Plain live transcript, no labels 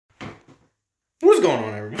What's going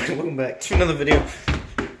on, everybody? Welcome back to another video.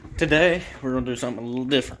 Today, we're going to do something a little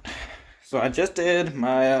different. So I just did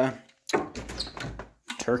my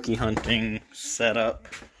turkey hunting setup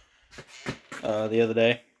the other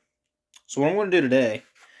day. So what I'm going to do today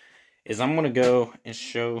is I'm going to go and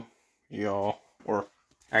show y'all, or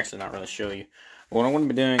actually not really show you. What I'm going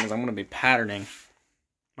to be doing is I'm going to be patterning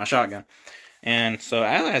my shotgun. And so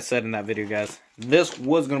as I said in that video, guys, this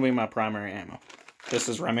was going to be my primary ammo. This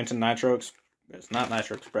is Remington Nitro Express. It's not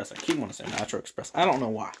Nitro Express. I keep wanting to say Nitro Express. I don't know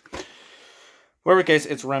why. Whatever case,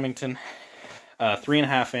 it's Remington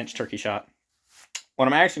 3.5 inch turkey shot. What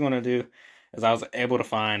I'm actually going to do is I was able to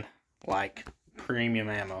find like premium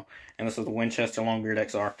ammo. And this is the Winchester Longbeard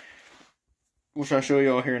XR, which I'll show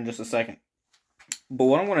you all here in just a second. But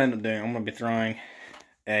what I'm going to end up doing, I'm going to be throwing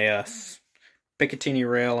a Picatinny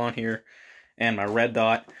rail on here and my red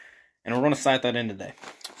dot. And we're going to sight that in today.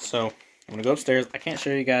 So I'm going to go upstairs. I can't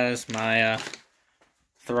show you guys my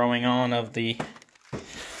throwing on of the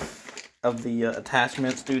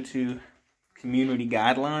attachments due to community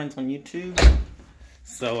guidelines on YouTube.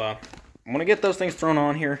 So I'm going to get those things thrown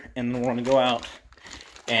on here, and then we're going to go out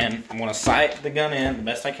and I'm going to sight the gun in the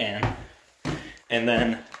best I can, and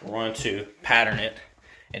then we're going to pattern it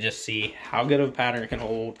and just see how good of a pattern it can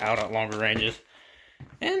hold out at longer ranges,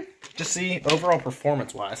 and just see overall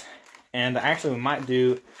performance wise. And actually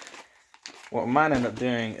what we might end up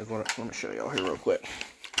doing is let me show y'all here real quick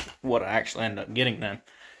what I actually ended up getting then.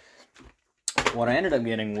 What I ended up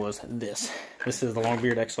getting was this. This is the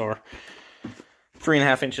Longbeard XR,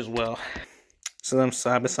 3.5 inches well. So them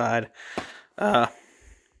side by side. And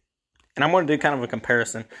I'm going to do kind of a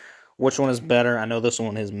comparison. Which one is better? I know this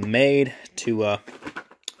one is made to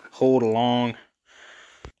hold a long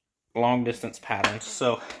distance patterns.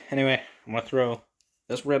 So anyway, I'm going to throw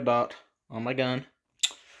this red dot on my gun,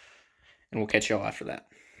 and we'll catch y'all after that.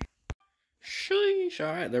 Sheesh.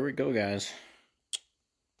 Alright, there we go, guys.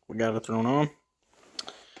 We got it thrown on.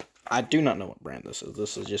 I do not know what brand this is.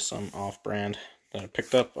 This is just some off-brand that I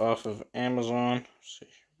picked up off of Amazon. Let's see,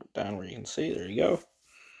 down where you can see. There you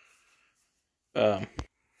go.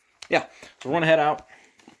 Yeah, so we're going to head out.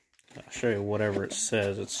 I'll show you whatever it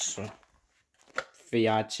says. It's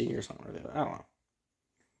Fiachi or something like that. I don't know.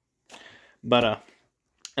 But,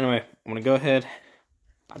 anyway, I'm going to go ahead.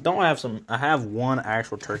 I have one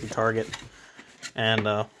actual turkey target,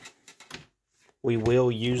 and we will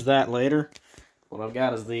use that later. What I've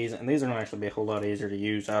got is these, and these are going to actually be a whole lot easier to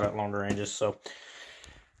use out at longer ranges. So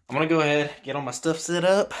I'm going to go ahead, get all my stuff set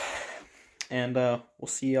up, and we'll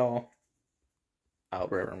see y'all out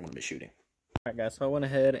wherever I'm going to be shooting. Alright guys, so I went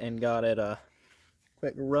ahead and got it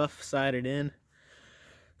quick rough sighted in.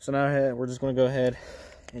 So now we're just going to go ahead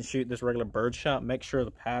and shoot this regular bird shot. Make sure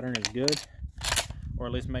the pattern is good, or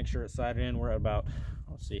at least make sure it's sighted in. We're at about,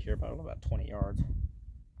 let's see here, about 20 yards. A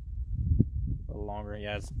little longer.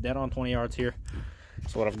 Yeah, it's dead on 20 yards here.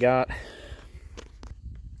 So what I've got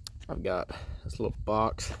this little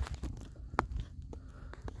box.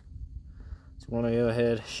 So we're going to go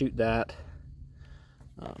ahead, shoot that.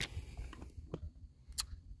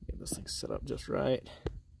 Get this thing set up just right.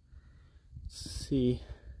 Let's see.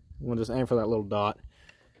 I'm going to just aim for that little dot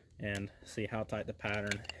and see how tight the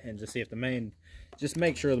pattern, and just see if just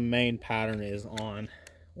make sure the main pattern is on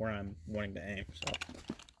where I'm wanting to aim. So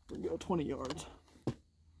we go 20 yards.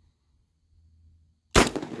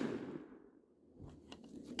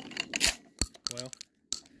 Well,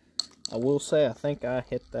 I will say I think I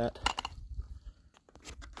hit that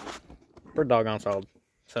pretty doggone solid.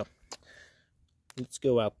 So let's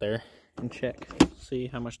go out there and check, see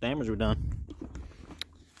how much damage we've done.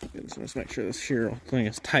 Let's make sure this shear thing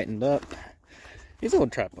is tightened up. These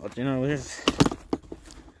old tripods, you know, they're just a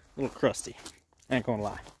little crusty. I ain't gonna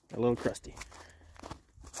lie, they're a little crusty.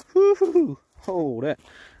 Whoo-hoo-hoo. Hold that.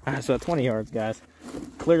 Alright, so at 20 yards, guys,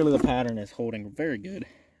 clearly the pattern is holding very good.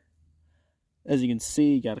 As you can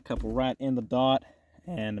see, you got a couple right in the dot,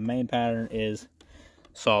 and the main pattern is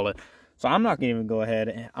solid. So I'm not gonna even go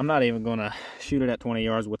ahead, I'm not even gonna shoot it at 20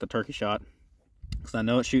 yards with the turkey shot, because I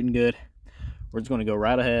know it's shooting good. We're just gonna go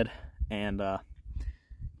right ahead and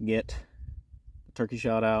get the turkey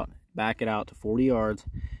shot out, back it out to 40 yards,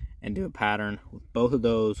 and do a pattern with both of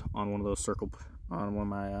those on one of those on one of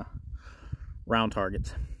my round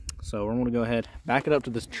targets. So we're gonna go ahead, back it up to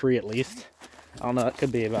this tree at least. I don't know, it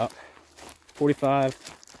could be about 45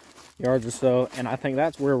 yards or so, and I think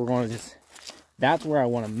that's where we're going to that's where I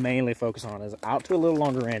want to mainly focus on, is out to a little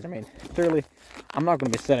longer range. I mean, clearly I'm not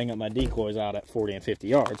going to be setting up my decoys out at 40 and 50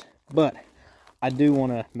 yards, but I do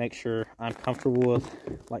want to make sure I'm comfortable with,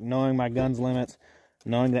 like, knowing my gun's limits,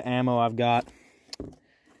 knowing the ammo I've got,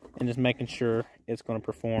 and just making sure it's going to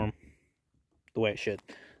perform the way it should.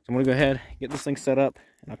 So I'm going to go ahead, get this thing set up,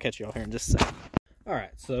 and I'll catch you all here in just a second.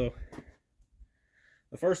 Alright, so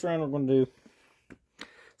the first round we're going to do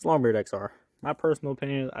is Longbeard XR. My personal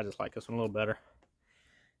opinion, I just like this one a little better.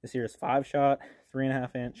 This here is 5-shot,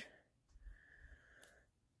 3.5 inch.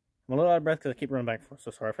 I'm a little out of breath because I keep running back and forth,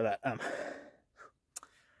 so sorry for that.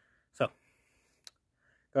 So,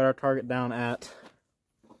 got our target down at,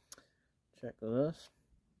 check this,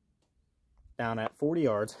 down at 40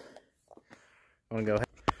 yards. I'm going to go ahead.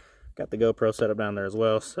 Got the GoPro set up down there as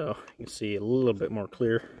well, so you can see a little bit more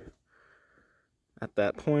clear at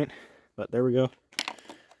that point. But there we go.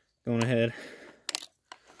 Going ahead,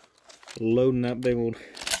 loading that big old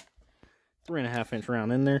 3.5 inch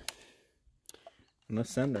round in there. And let's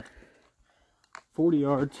send her. 40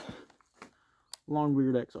 yards,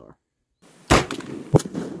 Longbeard XR.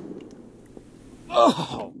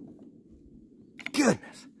 Oh,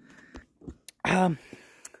 goodness.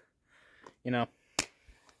 You know,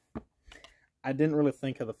 I didn't really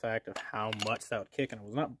think of the fact of how much that would kick, and I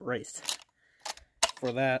was not braced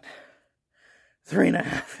for that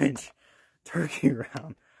 3.5 inch turkey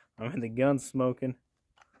round. I mean, the gun's smoking,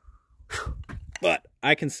 but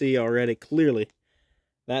I can see already clearly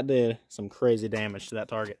that did some crazy damage to that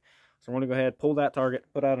target. So I'm going to go ahead, pull that target,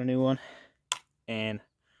 put out a new one, and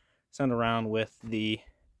send around with the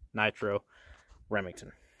Nitro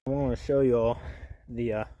Remington. I want to show you all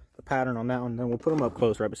the pattern on that one, then we'll put them up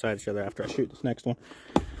close right beside each other after I shoot this next one.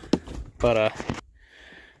 But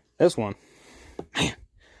this one, man,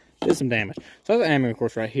 did some damage. So that's the ammo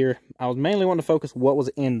course right here. I was mainly wanting to focus what was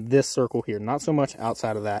in this circle here, not so much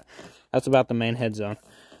outside of that. That's about the main head zone.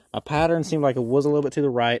 My pattern seemed like it was a little bit to the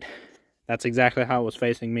right. That's exactly how it was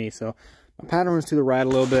facing me. So my pattern was to the right a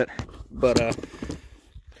little bit, but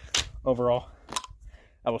overall,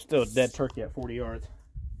 I was still a dead turkey at 40 yards.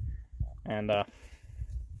 And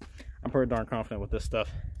I'm pretty darn confident with this stuff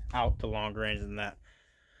out to long range than that.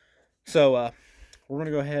 So we're going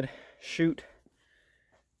to go ahead, shoot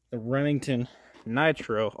the Remington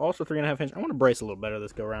Nitro, also 3.5 inch. I want to brace a little better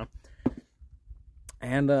this go around.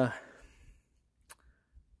 And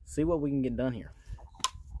see what we can get done here.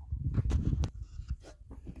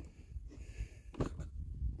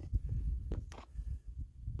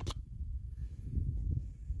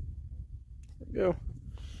 There we go.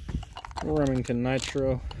 Remington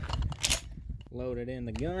Nitro loaded in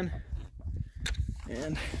the gun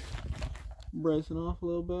and bracing off a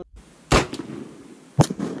little bit.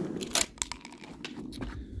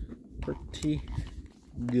 Pretty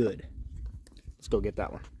good. Let's go get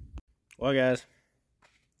that one. Well, guys,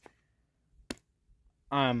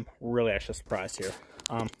 I'm really actually surprised here.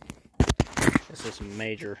 This is a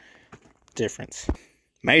major difference.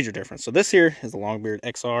 Major difference. So this here is the Longbeard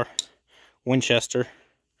XR Winchester.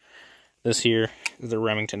 This here is the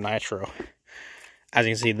Remington Nitro. As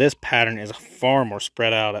you can see, this pattern is far more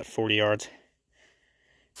spread out at 40 yards.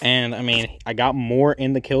 And, I mean, I got more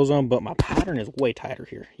in the kill zone, but my pattern is way tighter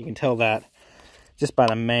here. You can tell that just by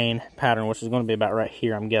the main pattern, which is going to be about right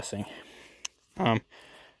here, I'm guessing.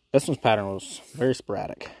 This one's pattern was very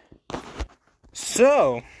sporadic.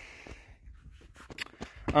 So,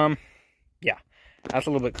 yeah, that's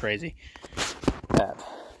a little bit crazy that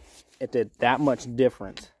it did that much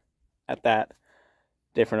difference at that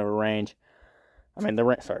different of a range. I mean,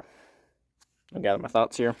 sorry, I gather my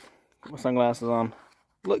thoughts here. Put my sunglasses on.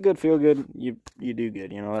 Look good, feel good. You do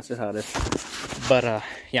good. You know, that's just how it is. But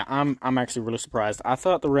yeah, I'm actually really surprised. I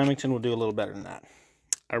thought the Remington would do a little better than that.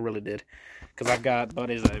 I really did, because I've got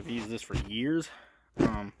buddies that have used this for years.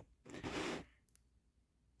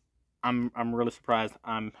 I'm really surprised.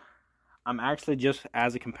 I'm actually, just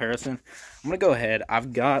as a comparison, I'm gonna go ahead.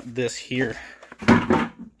 I've got this here.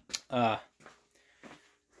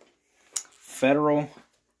 Federal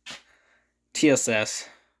TSS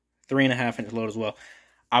 3.5 inch load as well.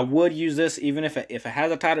 I would use this even if it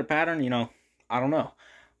has a tighter pattern, you know, I don't know.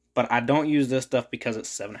 But I don't use this stuff because it's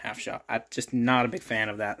 7.5 shot. I'm just not a big fan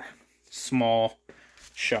of that small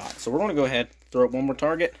shot. So we're going to go ahead, throw up one more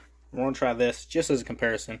target. We're going to try this just as a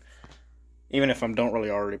comparison, even if I don't really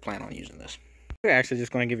already plan on using this. We're actually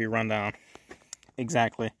just going to give you a rundown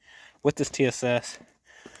exactly with this TSS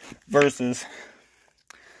versus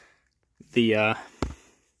the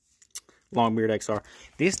Longbeard XR.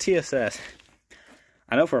 These TSS,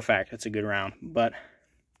 I know for a fact it's a good round, but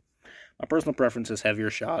my personal preference is heavier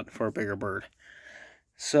shot for a bigger bird.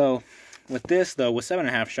 So with this though, with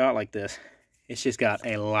 7.5 shot like this, it's just got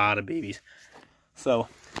a lot of BBs. So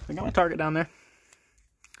I got my target down there.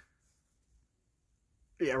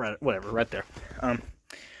 Yeah, right, whatever, right there.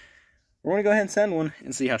 We're gonna go ahead and send one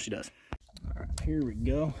and see how she does. All right, here we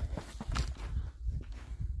go.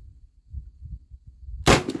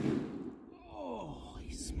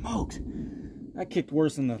 smokes. That kicked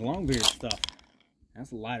worse than the longbeard stuff.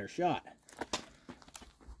 That's a lighter shot.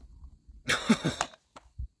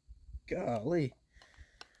 Golly.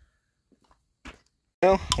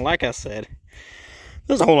 Well, like I said,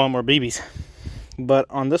 there's a whole lot more BBs. But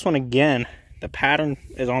on this one again, the pattern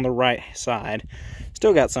is on the right side.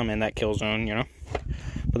 Still got some in that kill zone, you know.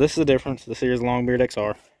 But this is the difference. This here is Longbeard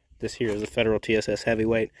XR. This here is a Federal TSS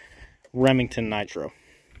Heavyweight Remington Nitro.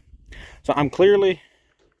 So I'm clearly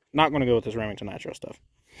not going to go with this Remington Nitro stuff.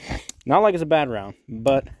 Not like it's a bad round,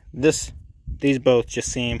 but these both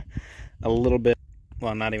just seem a little bit,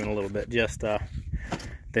 well, not even a little bit, just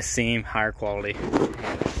they seem higher quality.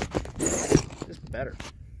 Just better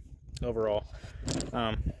overall.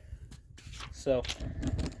 So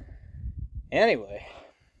anyway,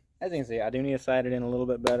 as you can see, I do need to sight it in a little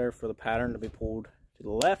bit better for the pattern to be pulled to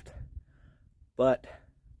the left, but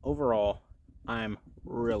overall I'm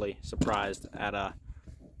really surprised at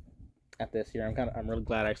this here. I'm really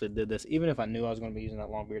glad I actually did this, even if I knew I was going to be using that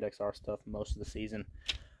Longbeard XR stuff most of the season.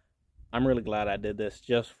 I'm really glad I did this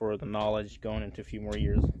just for the knowledge going into a few more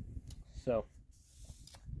years. So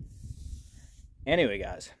anyway,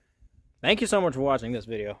 guys, thank you so much for watching this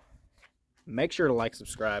video. Make sure to like,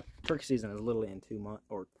 subscribe. Turkey season is literally in 2 months,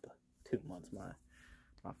 or 2 months,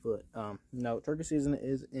 my foot. No, turkey season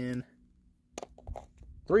is in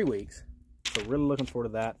 3 weeks. So really looking forward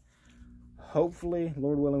to that. Hopefully,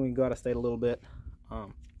 Lord willing, we can go out of state a little bit. At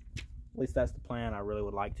least that's the plan. I really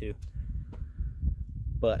would like to.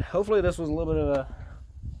 But hopefully this was a little bit of a,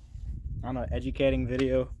 I don't know, educating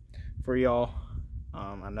video for y'all.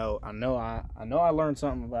 I know I learned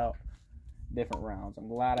something about different rounds. I'm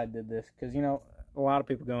glad I did this because, you know, a lot of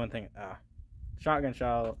people go and think, shotgun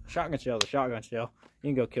shell is a shotgun shell. You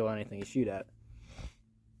can go kill anything you shoot at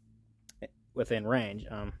within range.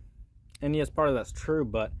 And yes, part of that's true,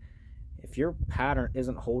 but if your pattern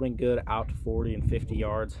isn't holding good out to 40 and 50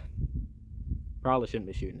 yards, probably shouldn't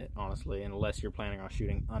be shooting it, honestly, unless you're planning on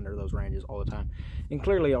shooting under those ranges all the time. And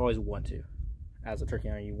clearly you always want to. As a turkey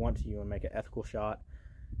hunter, you want to make an ethical shot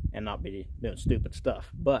and not be doing stupid stuff.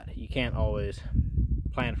 But you can't always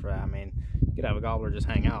plan for that. I mean, you could have a gobbler just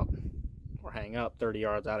hang out or hang up 30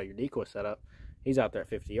 yards out of your decoy setup. He's out there at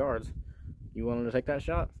 50 yards. You willing to take that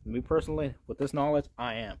shot? Me personally, with this knowledge,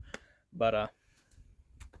 I am. But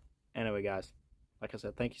anyway, guys, like I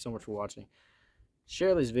said, thank you so much for watching.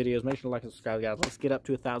 Share these videos. Make sure to like and subscribe, guys. Let's get up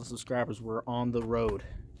to 1,000 subscribers. We're on the road.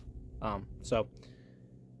 So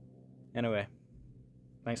anyway,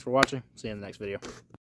 thanks for watching. See you in the next video.